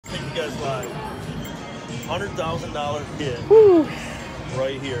you guys live. $100,000 hit. Woo.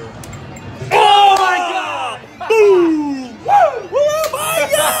 Right here. Oh my God! Boom! Oh my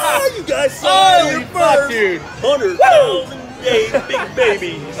God! You guys saw your first dude. 100,000 big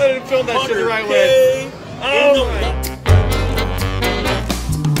babies. I didn't film that shit the right 100K way. in the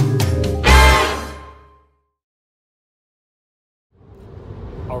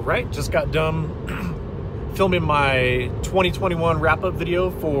All right, just got done filming my 2021 wrap-up video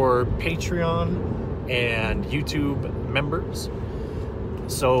for Patreon and YouTube members.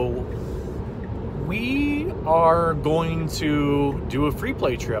 So we are going to do a free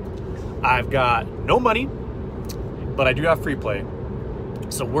play trip. I've got no money, but I do have free play.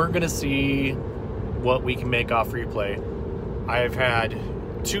 So we're gonna see what we can make off free play. I've had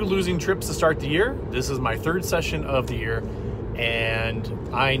 2 losing trips to start the year. This is my 3rd session of the year, and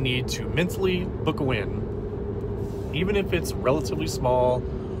I need to mentally book a win. Even if it's relatively small,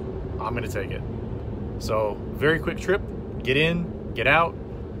 I'm gonna take it. So very quick trip, get in, get out,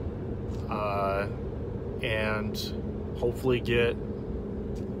 and hopefully get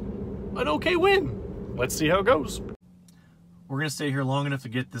an okay win. Let's see how it goes. We're gonna stay here long enough to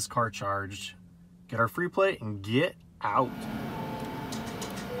get this car charged, get our free play, and get out.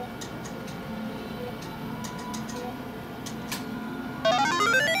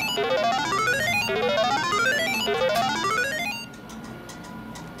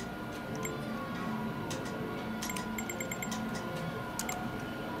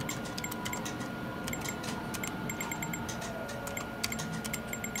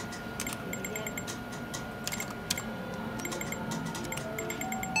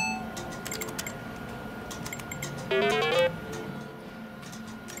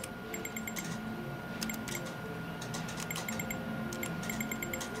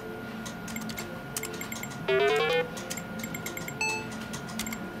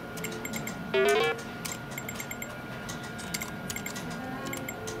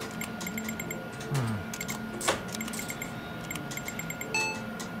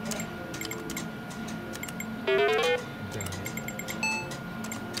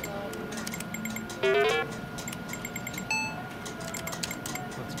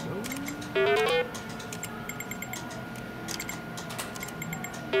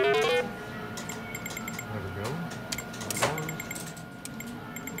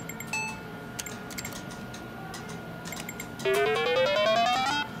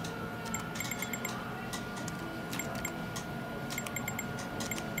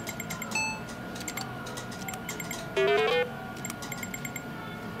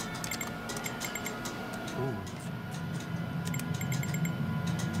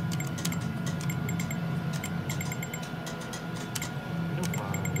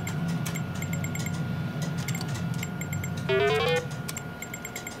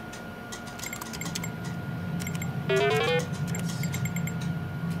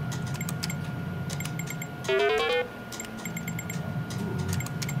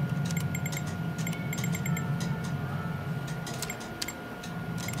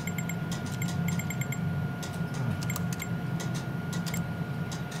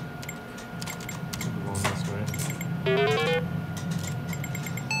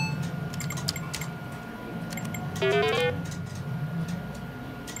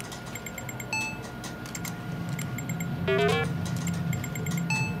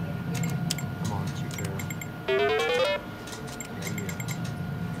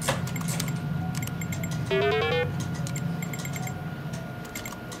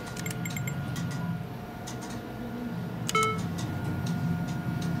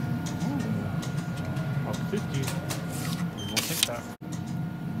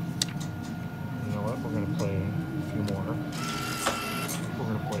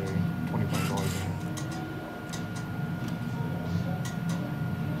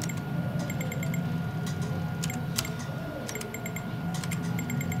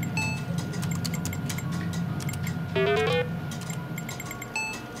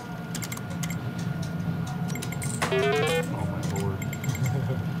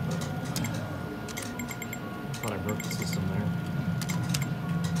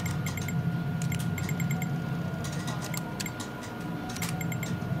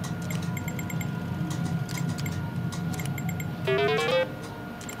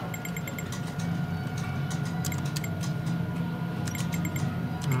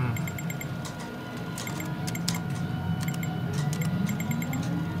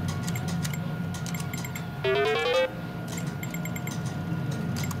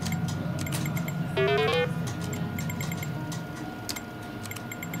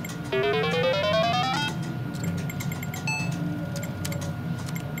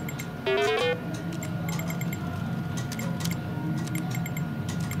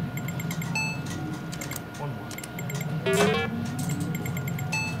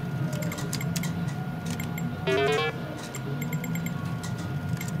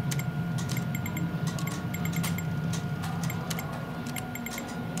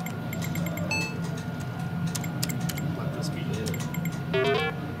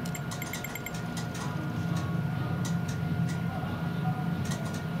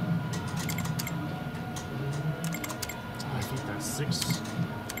 6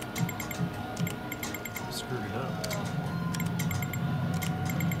 screwed it up.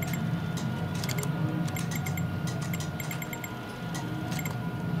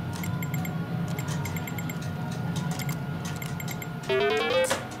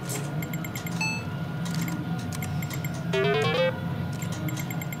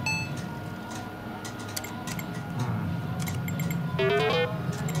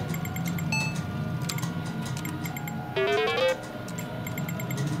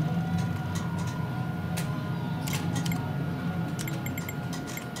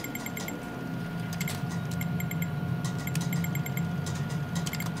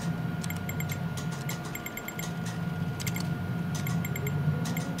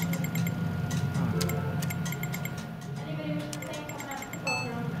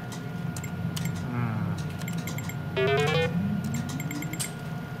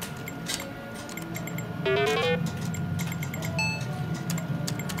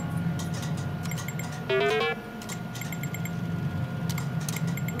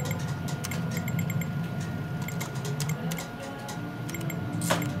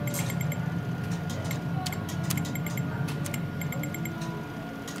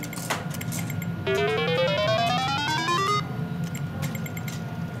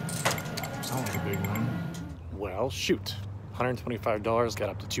 Well, shoot. $125, got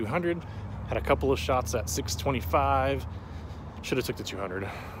up to 200. Had a couple of shots at 625. Should have took the 200.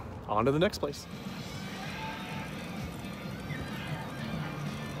 On to the next place.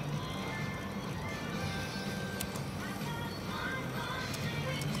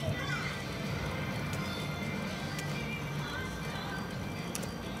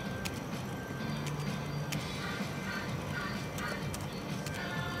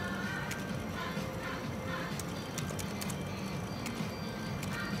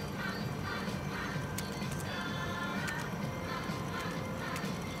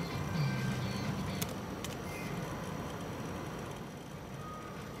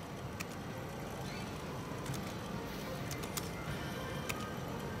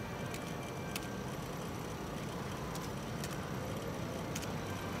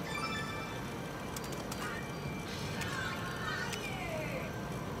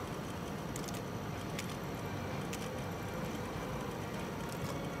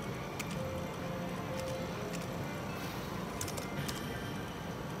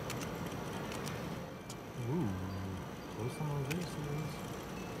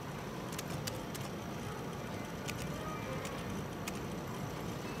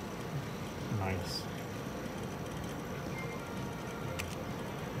 Nice.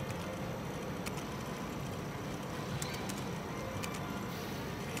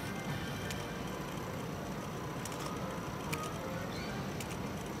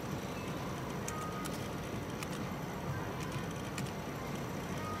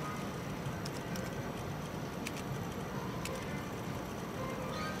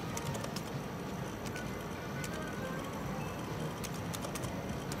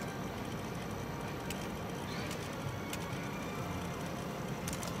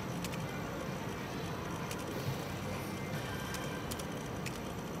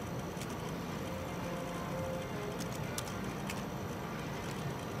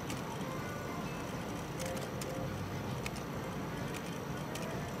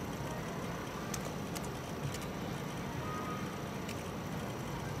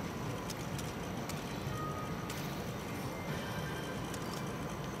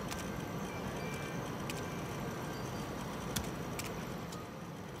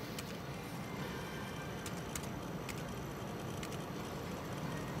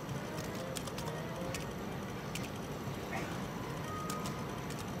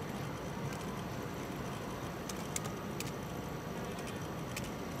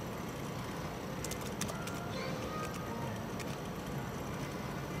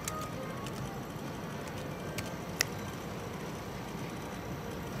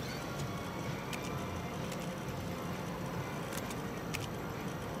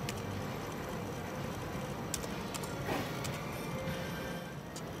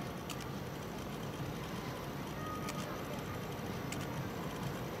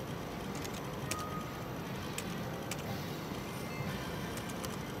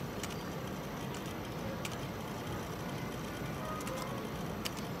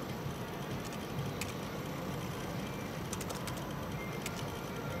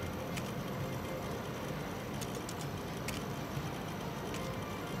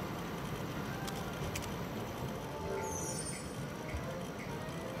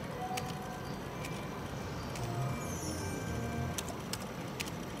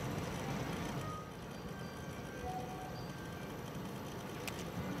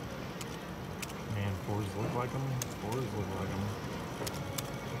 like them. Scores look like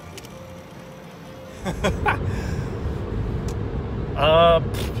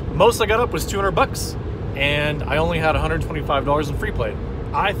them. Most I got up was $200, and I only had $125 in free play.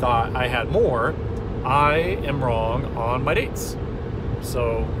 I thought I had more. I am wrong on my dates.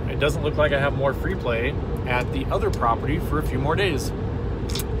 So it doesn't look like I have more free play at the other property for a few more days.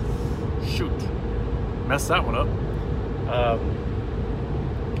 Shoot. Messed that one up.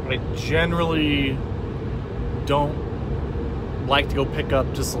 I generally don't like to go pick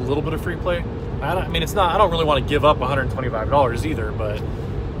up just a little bit of free play. I mean, it's not, I don't really want to give up $125 either, but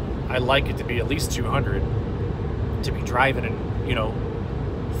I like it to be at least $200 to be driving and, you know,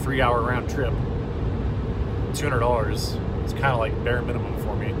 3-hour round trip. $200 is kind of like bare minimum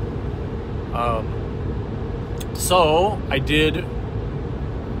for me. So I did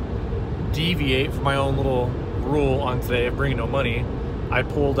deviate from my own little rule on today of bringing no money. I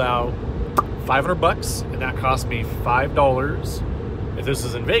pulled out $500, and that cost me $5. If this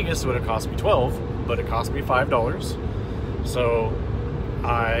is in Vegas, it would have cost me $12, but it cost me $5. So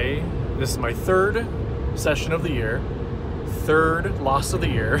this is my third session of the year, third loss of the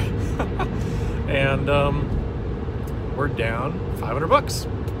year, and we're down $500.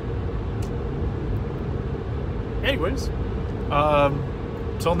 Anyways,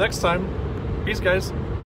 till next time, peace, guys.